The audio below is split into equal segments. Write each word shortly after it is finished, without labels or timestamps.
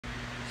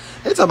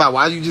They talking about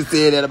why you just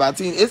said that about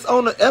Tina. It's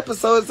on the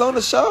episode. It's on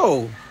the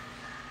show.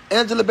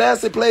 Angela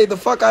Bassett played the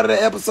fuck out of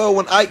that episode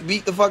when Ike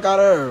beat the fuck out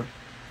of her.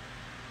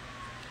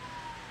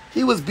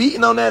 He was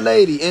beating on that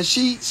lady, and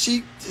she,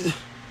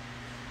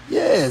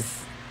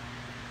 yes.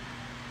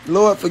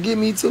 Lord, forgive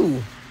me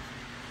too.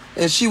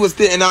 And she was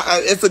still, and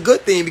it's a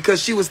good thing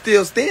because she was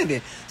still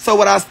standing. So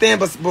when I stand,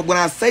 but when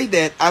I say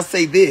that, I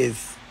say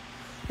this.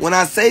 When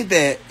I say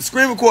that,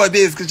 screen record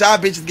this because y'all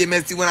bitches get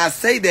messy. When I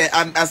say that,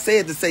 I say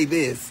it to say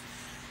this.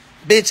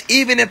 Bitch,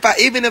 even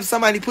if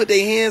somebody put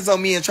their hands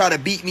on me and try to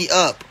beat me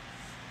up,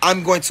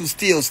 I'm going to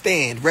still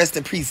stand. Rest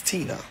in peace,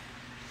 Tina.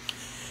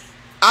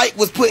 Ike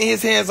was putting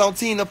his hands on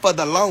Tina for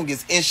the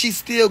longest, and she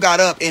still got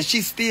up, and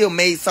she still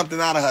made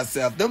something out of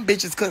herself. Them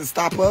bitches couldn't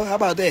stop her. How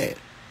about that?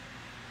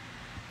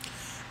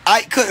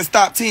 Ike couldn't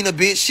stop Tina,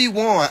 bitch. She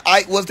won.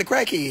 Ike was the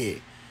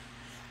crackhead.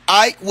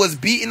 Ike was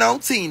beating on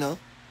Tina.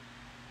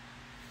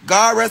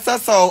 God rest her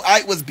soul.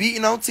 Ike was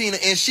beating on Tina,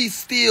 and she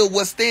still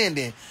was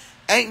standing.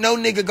 Ain't no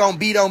nigga gonna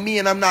beat on me,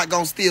 and I'm not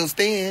gonna still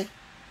stand.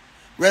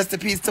 Rest in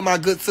peace to my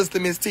good sister,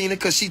 Miss Tina,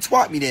 because she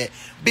taught me that.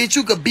 Bitch,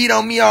 you could beat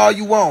on me all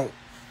you want.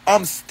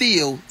 I'm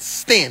still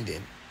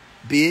standing,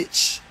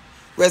 bitch.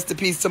 Rest in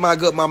peace to my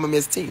good mama,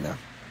 Miss Tina.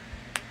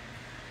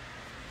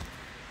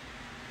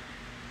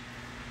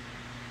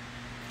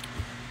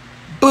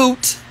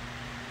 Boot.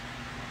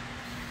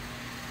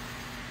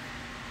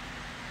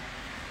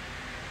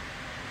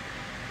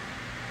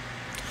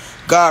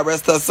 God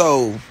rest her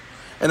soul.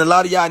 And a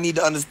lot of y'all need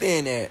to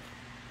understand that.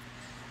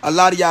 A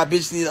lot of y'all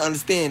bitches need to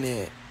understand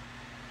that.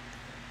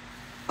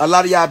 A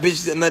lot of y'all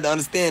bitches need to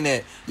understand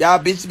that. Y'all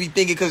bitches be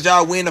thinking because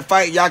y'all win the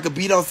fight, y'all could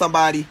beat on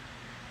somebody.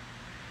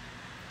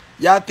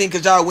 Y'all think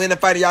because y'all win the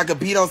fight, y'all could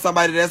beat on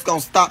somebody that's going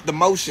to stop the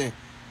motion.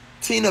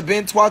 Tina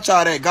been taught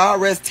y'all that.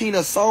 God rest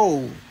Tina's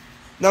soul.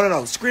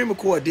 No. Screen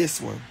record this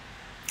one.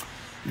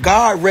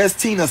 God rest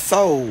Tina's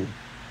soul.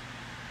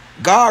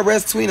 God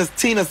rest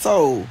Tina's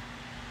soul.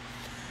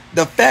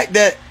 The fact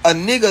that a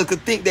nigga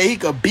could think that he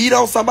could beat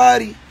on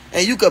somebody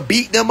and you could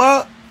beat them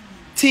up.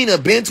 Tina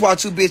been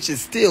taught you bitches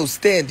still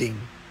standing,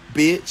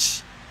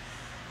 bitch.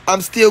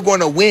 I'm still going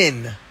to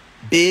win,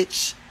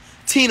 bitch.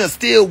 Tina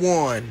still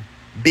won,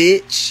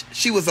 bitch.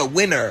 She was a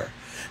winner.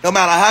 No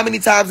matter how many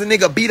times a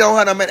nigga beat on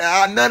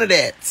her, none of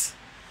that.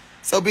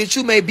 So, bitch,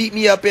 you may beat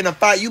me up in a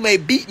fight. You may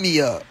beat me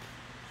up.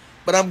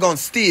 But I'm going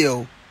to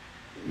still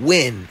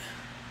win.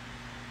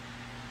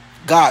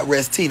 God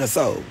rest Tina's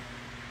soul.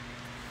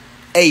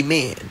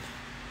 Amen.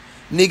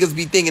 Niggas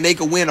be thinking they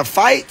could win a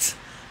fight,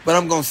 but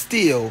I'm going to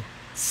still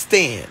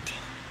stand.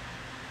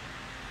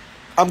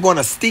 I'm going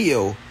to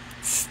still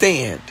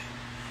stand.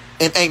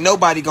 And ain't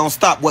nobody going to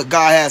stop what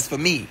God has for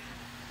me.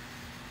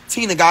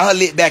 Tina got her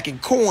lit back in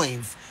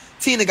coins.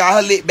 Tina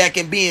got her lit back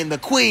in being the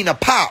queen of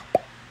pop.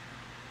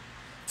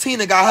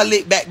 Tina got her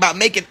lit back by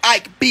making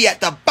Ike be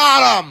at the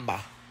bottom.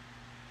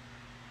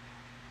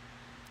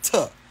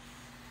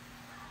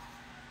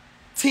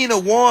 Tina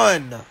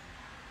won.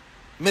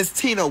 Miss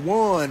Tina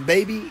won,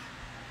 baby.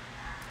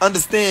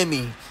 Understand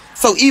me.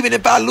 So even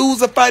if I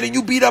lose a fight and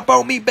you beat up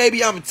on me,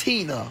 baby, I'm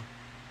Tina.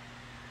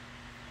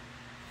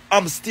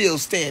 I'm still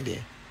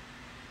standing.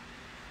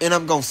 And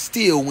I'm going to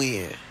still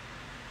win.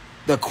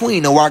 The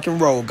queen of rock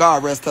and roll.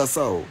 God rest her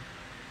soul.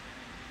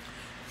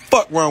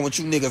 Fuck wrong with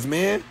you niggas,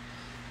 man.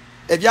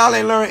 If y'all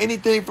ain't learned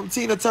anything from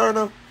Tina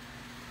Turner,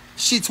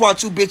 she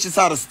taught you bitches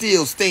how to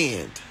still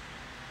stand.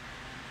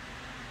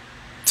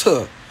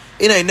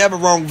 It ain't never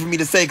wrong for me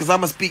to say because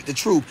I'm going to speak the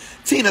truth.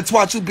 Tina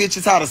taught you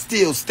bitches how to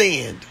still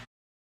stand.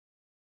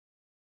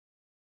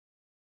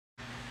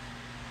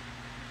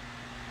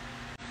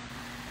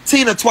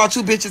 Tina taught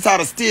you bitches how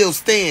to still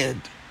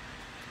stand.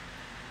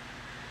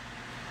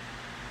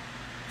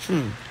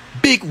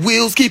 Big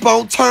wheels keep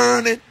on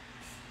turning.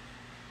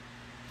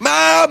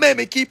 My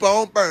baby keep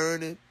on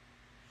burning.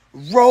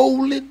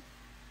 Rolling.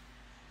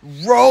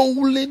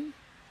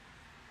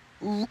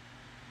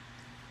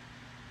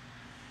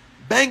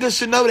 Banger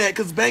should know that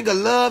because Banger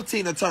loved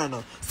Tina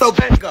Turner. So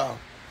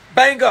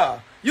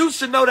Banger, you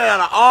should know that out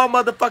of all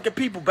motherfucking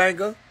people,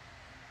 Banger.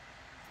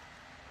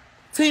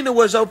 Tina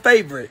was your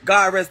favorite.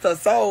 God rest her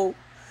soul.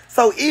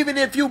 So even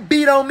if you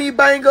beat on me,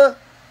 Banger,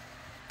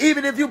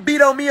 even if you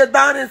beat on me,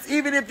 Adonis,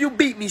 even if you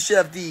beat me,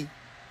 Chef D,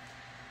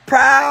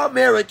 Proud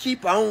Mary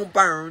keep on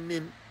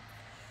burning.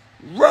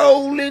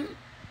 Rolling.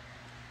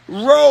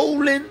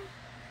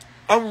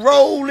 I'm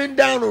rolling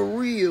down a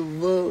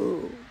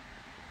river.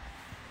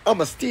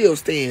 I'ma still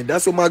stand.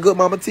 That's what my good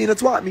mama Tina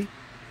taught me.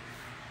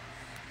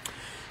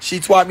 She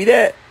taught me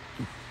that.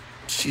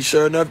 She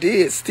sure enough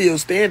did. Still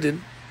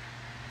standing.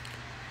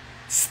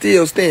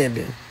 Still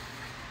standing.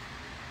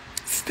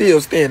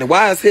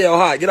 Why is hell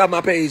hot? Get off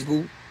my page,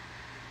 boo.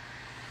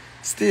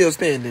 Still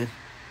standing.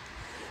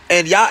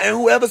 And y'all, and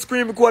whoever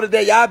screen recorded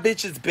that, y'all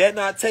bitches better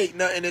not take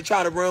nothing and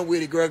try to run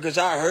with it, girl, because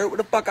y'all heard what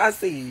the fuck I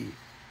said.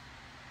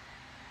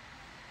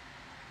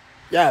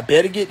 Y'all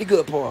better get the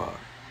good part.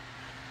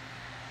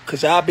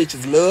 Because y'all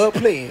bitches love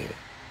playing.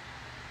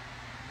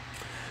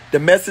 The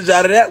message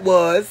out of that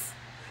was,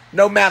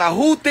 no matter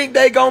who think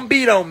they gonna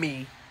beat on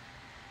me,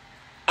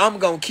 I'm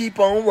going to keep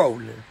on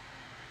rolling.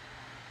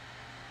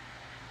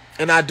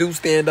 And I do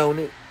stand on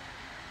it.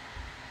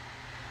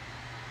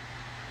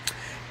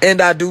 And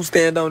I do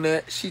stand on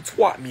that. She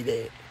twat me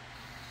that.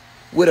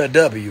 With a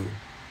W.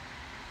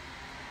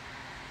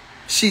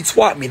 She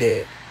twat me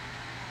that.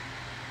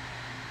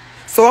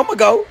 So I'm going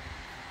to go.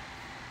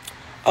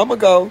 I'm going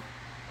to go.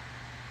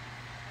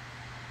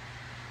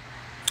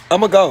 I'm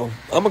going to go.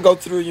 I'm going to go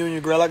to the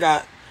reunion, girl.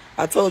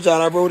 I told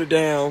y'all, I wrote it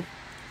down.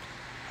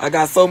 I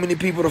got so many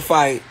people to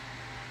fight.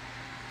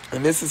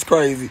 And this is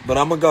crazy, but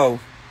I'm going to go.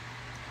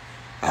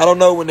 I don't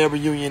know when their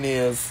reunion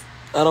is.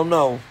 I don't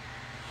know.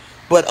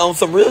 But on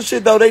some real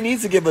shit, though, they need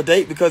to give a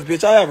date because,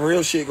 bitch, I have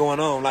real shit going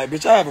on. Like,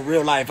 bitch, I have a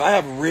real life. I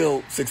have a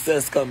real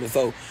success coming.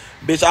 So,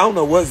 bitch, I don't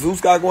know what Zeus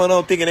got going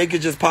on, thinking they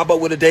could just pop up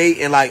with a date.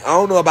 And, like, I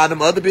don't know about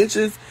them other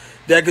bitches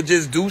that could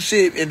just do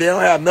shit and they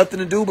don't have nothing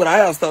to do, but I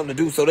have something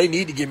to do. So they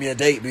need to give me a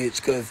date, bitch,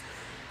 because,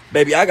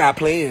 baby, I got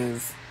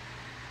plans.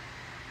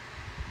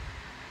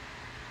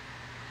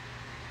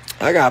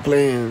 I got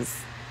plans.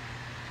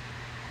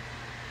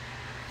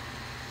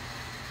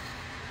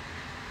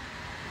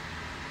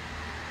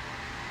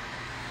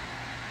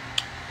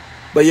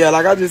 But yeah,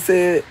 like I just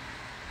said,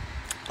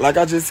 like,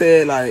 this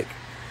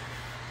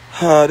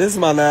is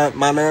my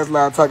last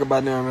live talk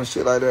about them and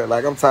shit like that.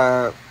 Like, I'm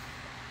tired.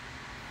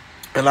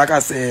 And like I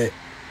said,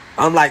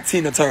 I'm like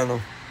Tina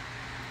Turner.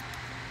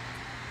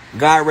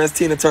 God rest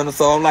Tina Turner,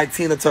 so I'm like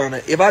Tina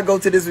Turner. If I go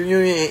to this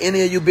reunion and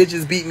any of you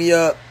bitches beat me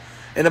up,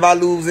 and if I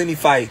lose any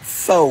fights,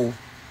 so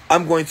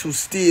I'm going to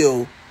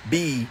still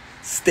be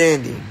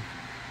standing.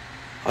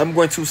 I'm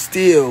going to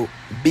still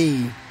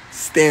be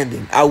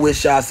standing. I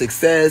wish y'all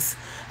success.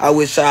 I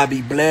wish y'all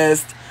be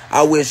blessed.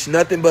 I wish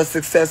nothing but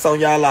success on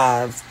y'all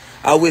lives.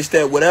 I wish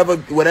that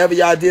whatever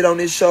y'all did on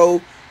this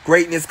show,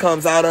 greatness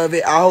comes out of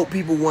it. I hope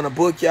people want to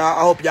book y'all.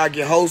 I hope y'all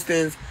get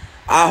hostings.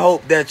 I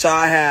hope that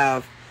y'all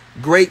have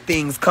great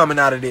things coming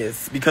out of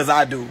this, because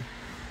I do.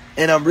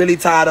 And I'm really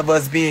tired of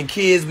us being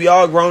kids. We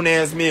all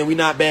grown-ass men. We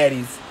not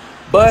baddies.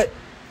 But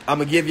I'm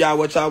going to give y'all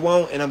what y'all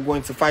want, and I'm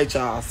going to fight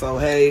y'all. So,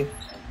 hey,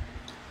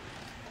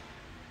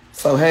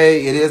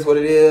 it is what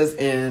it is.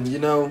 And, you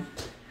know,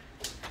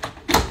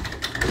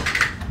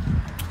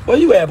 where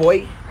you at,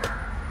 boy?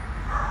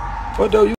 What do you?